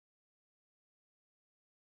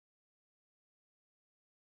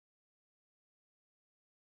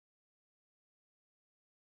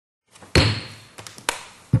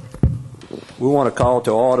We want to call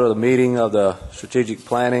to order the meeting of the Strategic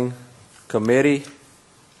Planning Committee.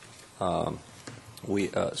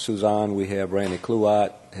 Suzanne, we have Randy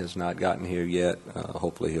Cluat, has not gotten here yet.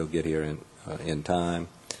 Hopefully he'll get here in time.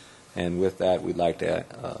 And with that, we'd like to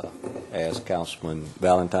ask Councilman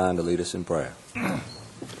Valentine to lead us in prayer.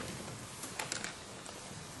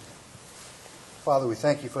 Father, we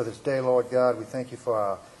thank you for this day, Lord God. We thank you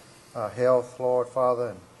for our health, Lord, Father,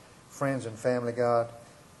 and friends and family, God.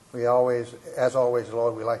 We always, as always,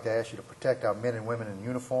 Lord, we like to ask you to protect our men and women in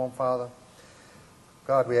uniform, Father.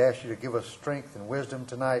 God, we ask you to give us strength and wisdom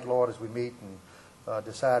tonight, Lord, as we meet and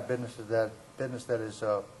decide business that is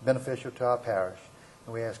beneficial to our parish.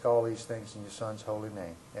 And we ask all these things in your Son's holy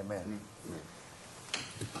name. Amen.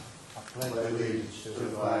 I pledge allegiance to the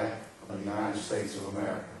flag of the United States of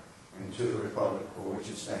America and to the republic for which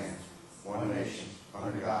it stands, one nation,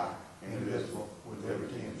 under God, indivisible, with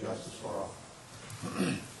liberty and justice for all.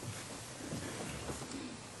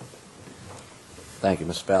 Thank you,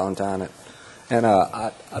 Mr. Valentine. And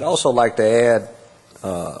I'd also like to add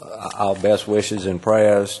our best wishes and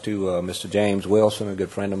prayers to Mr. James Wilson, a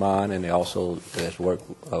good friend of mine, and he also has worked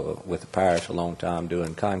with the parish a long time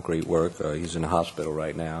doing concrete work. He's in the hospital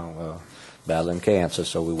right now battling cancer,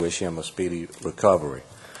 so we wish him a speedy recovery.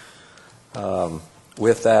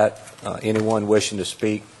 With that, anyone wishing to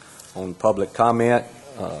speak on public comment,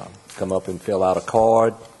 come up and fill out a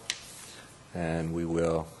card, and we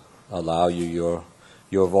will allow you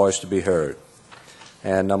your voice to be heard.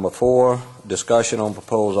 And number 4, discussion on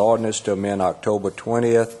proposed ordinance to amend October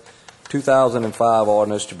 20th, 2005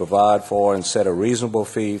 ordinance to provide for and set a reasonable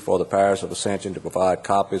fee for the Parish of Ascension to provide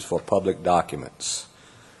copies for public documents.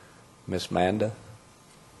 Ms. Manda?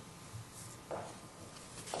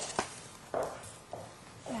 Good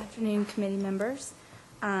afternoon, committee members.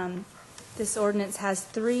 This ordinance has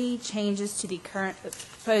 3 changes to the current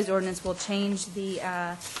proposed ordinance. Will change the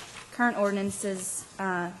current ordinances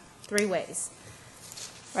 3 ways.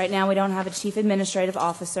 Right now, we don't have a chief administrative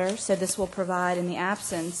officer, so this will provide, in the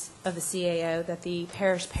absence of the CAO, that the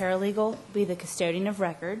parish paralegal be the custodian of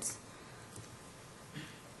records.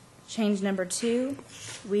 Change number 2,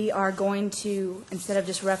 we are going to, instead of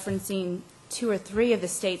just referencing 2 or 3 of the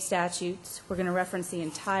state statutes, we're going to reference the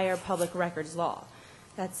entire public records law.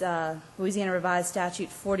 That's Louisiana Revised Statute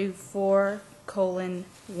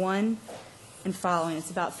 44:1 and following. It's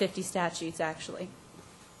about 50 statutes, actually.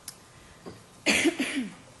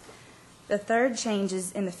 The third change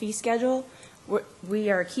is in the fee schedule. We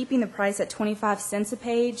are keeping the price at 25 cents a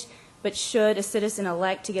page, but should a citizen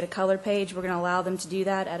elect to get a color page, we're going to allow them to do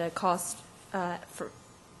that at a cost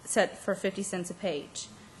set for 50 cents a page.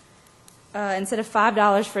 Instead of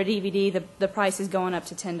 $5 for a DVD, the price is going up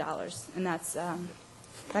to $10, and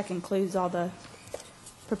that concludes all the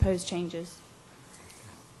proposed changes.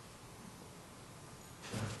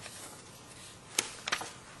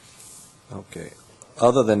 Okay.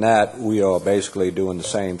 Other than that, we are basically doing the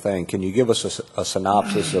same thing. Can you give us a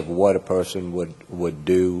synopsis of what a person would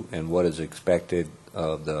do and what is expected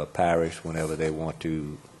of the parish whenever they want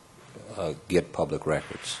to get public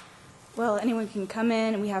records? Well, anyone can come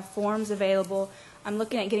in, and we have forms available. I'm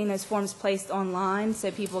looking at getting those forms placed online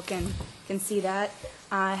so people can see that.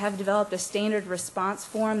 I have developed a standard response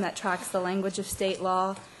form that tracks the language of state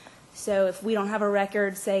law. So if we don't have a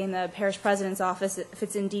record, say in the parish president's office, if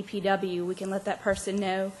it's in DPW, we can let that person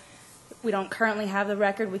know. If we don't currently have the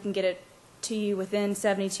record, we can get it to you within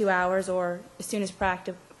 72 hours or as soon as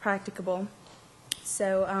practicable.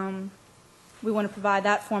 So we want to provide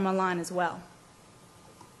that form online as well.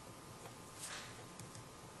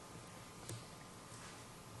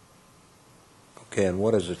 Okay, and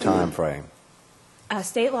what is the time frame?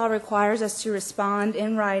 State law requires us to respond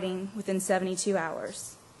in writing within 72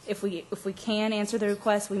 hours. If we can answer the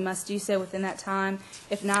request, we must do so within that time.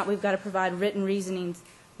 If not, we've got to provide written reasonings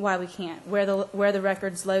why we can't, where the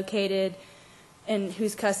record's located, and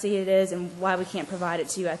whose custody it is, and why we can't provide it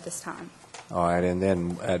to you at this time. All right, and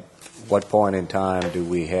then at what point in time do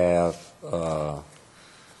we have,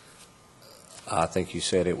 I think you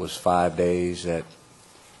said it was 5 days that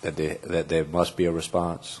there must be a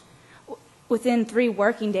response? Within 3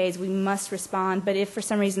 working days, we must respond, but if for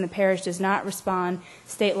some reason the parish does not respond,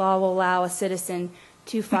 state law will allow a citizen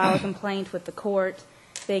to file a complaint with the court.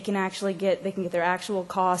 They can get their actual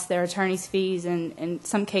costs, their attorney's fees, and in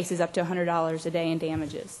some cases up to $100 a day in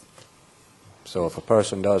damages. So if a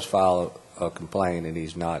person does file a complaint and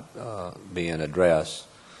he's not being addressed,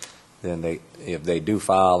 then if they do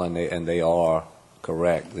file and they are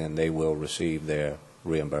correct, then they will receive their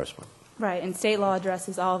reimbursement. Right, and state law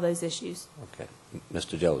addresses all of those issues. Okay.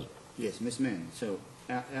 Mr. Joseph. Yes, Ms. Manning. So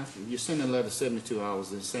after you send a letter 72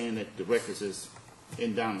 hours and saying that the records is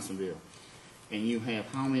in Donaldsonville, and you have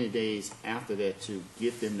how many days after that to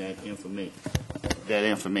get them that information?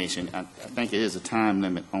 I think it is a time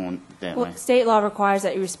limit on that. Well, state law requires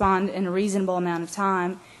that you respond in a reasonable amount of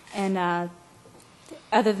time, and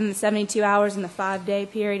other than the 72 hours and the 5-day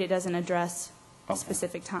period, it doesn't address a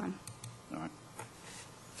specific time. All right.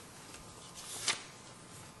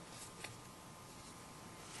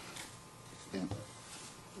 Yeah.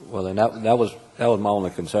 Well, and that was my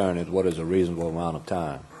only concern, is what is a reasonable amount of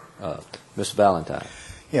time. Mr. Valentine.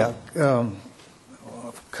 Yeah,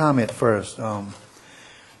 comment first.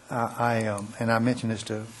 I mentioned this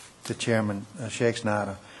to Chairman Shake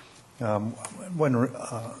Snyder. Wasn't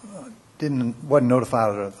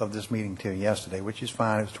notified of this meeting till yesterday, which is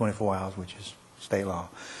fine. It was 24 hours, which is state law.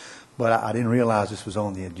 But I didn't realize this was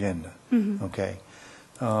on the agenda. Mm-hmm. Okay.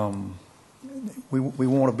 We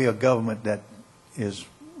want to be a government that is,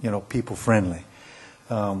 people friendly.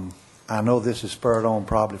 I know this is spurred on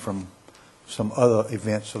probably from some other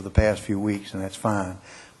events of the past few weeks, and that's fine.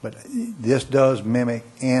 But this does mimic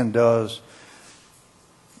and does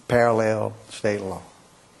parallel state law.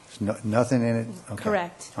 There's nothing in it? Okay.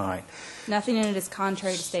 Correct. All right. Nothing in it is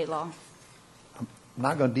contrary to state law. I'm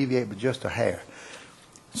not going to deviate but just a hair.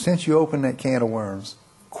 Since you opened that can of worms,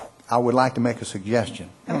 I would like to make a suggestion.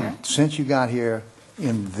 Okay. Since you got here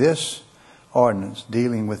in this ordinance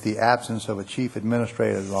dealing with the absence of a chief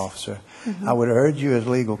administrative officer, mm-hmm. I would urge you as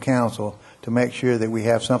legal counsel to make sure that we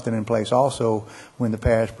have something in place also when the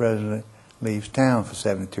parish president leaves town for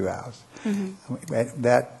 72 hours. Mm-hmm.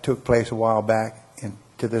 That took place a while back, and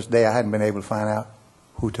to this day I hadn't been able to find out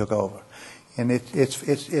who took over. And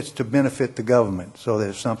it's to benefit the government, so that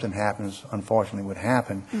if something happens, unfortunately would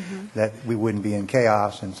happen, mm-hmm. that we wouldn't be in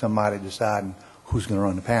chaos and somebody deciding who's going to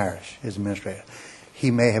run the parish as administrator. He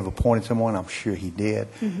may have appointed someone, I'm sure he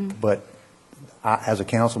did, mm-hmm. but as a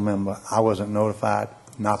council member, I wasn't notified.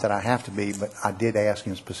 Not that I have to be, but I did ask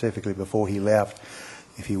him specifically before he left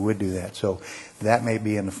if he would do that. So that may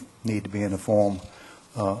be need to be in the form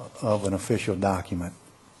of an official document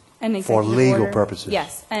for legal purposes.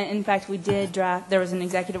 Yes. And in fact, we did draft, there was an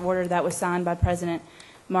executive order that was signed by President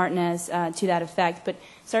Martinez to that effect. But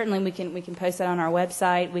certainly we can post that on our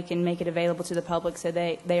website. We can make it available to the public so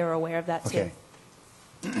they are aware of that too. Okay.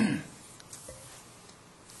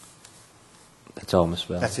 That's all, Ms.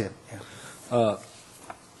 Bell. That's it. Yeah.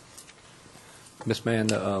 Ms. Mann,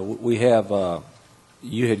 we have,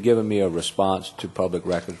 you had given me a response to public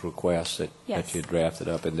records requests that you had drafted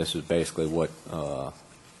up, and this is basically what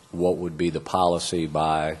would be the policy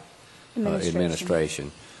by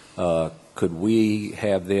administration. Could we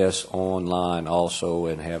have this online also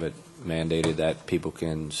and have it mandated that people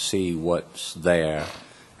can see what's there?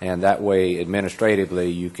 And that way, administratively,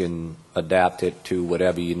 you can adapt it to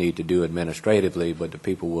whatever you need to do administratively, but the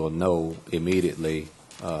people will know immediately.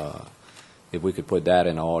 If we could put that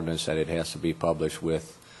in the ordinance, that it has to be published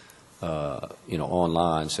with,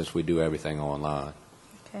 online, since we do everything online.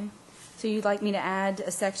 Okay. So you'd like me to add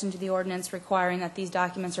a section to the ordinance requiring that these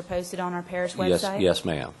documents are posted on our parish website? Yes,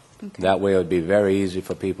 ma'am. Okay. That way it would be very easy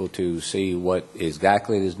for people to see what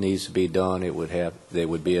exactly needs to be done. They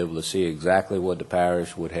would be able to see exactly what the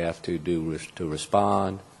parish would have to do to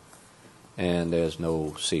respond, and there's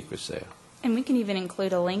no secrets there. And we can even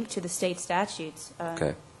include a link to the state statutes.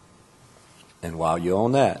 Okay. And while you're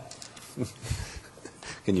on that,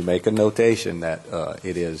 can you make a notation that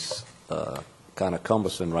it is kind of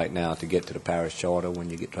cumbersome right now to get to the parish charter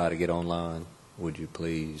when you try to get online? Would you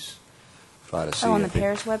please try to see on the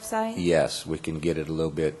parish website? Yes, we can get it a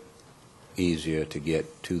little bit easier to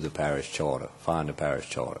get to the parish charter, find the parish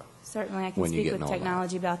charter. Certainly, I can speak with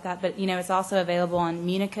technology about that. But, it's also available on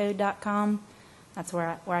municode.com. That's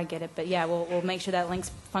where I get it. But, yeah, we'll make sure that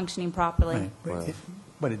link's functioning properly. Right.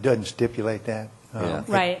 But it doesn't stipulate that. Yeah.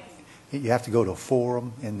 Right. You have to go to a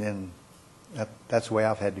forum, and then that's the way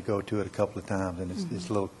I've had to go to it a couple of times, and it's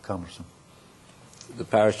a little cumbersome. The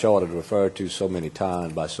parish charter is referred to so many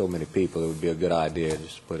times by so many people, it would be a good idea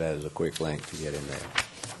just to put that as a quick link to get in there.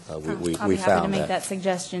 I'll be happy to make that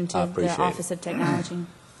suggestion to the Office of Technology.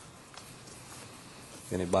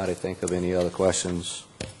 Anybody think of any other questions?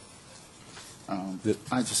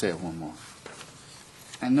 I just have one more.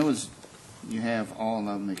 I noticed you have all of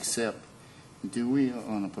them except, do we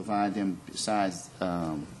want to provide them besides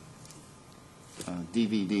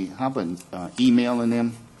DVD? How about emailing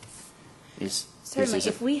them? Certainly,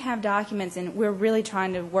 if we have documents, and we're really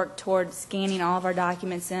trying to work toward scanning all of our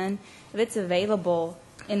documents in, if it's available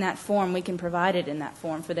in that form, we can provide it in that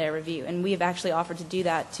form for their review. And we have actually offered to do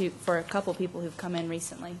that for a couple people who've come in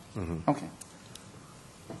recently. Mm-hmm. Okay.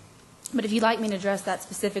 But if you'd like me to address that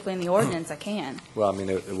specifically in the ordinance, I can. Well, I mean,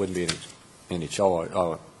 there wouldn't be any charge,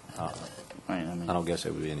 or, Right, I mean, I don't guess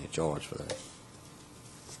there would be any charge for that.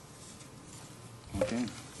 okay.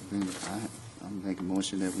 Then I'm making a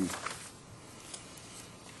motion that we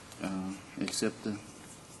accept the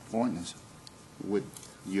ordinance with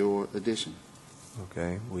your addition.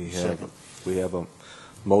 Okay, we Second. have a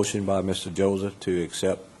motion by Mr. Joseph to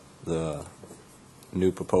accept the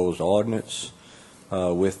new proposed ordinance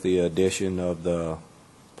with the addition of the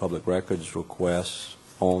public records requests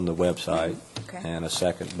on the website, Okay. and a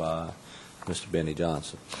second by Mr. Benny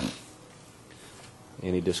Johnson.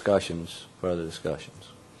 Any discussions, further discussions?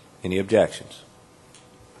 Any objections?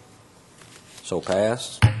 So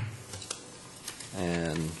passed.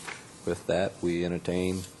 And with that, we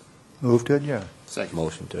entertain Move to adjourn. Second.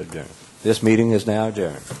 motion to adjourn. This meeting is now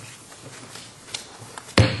adjourned.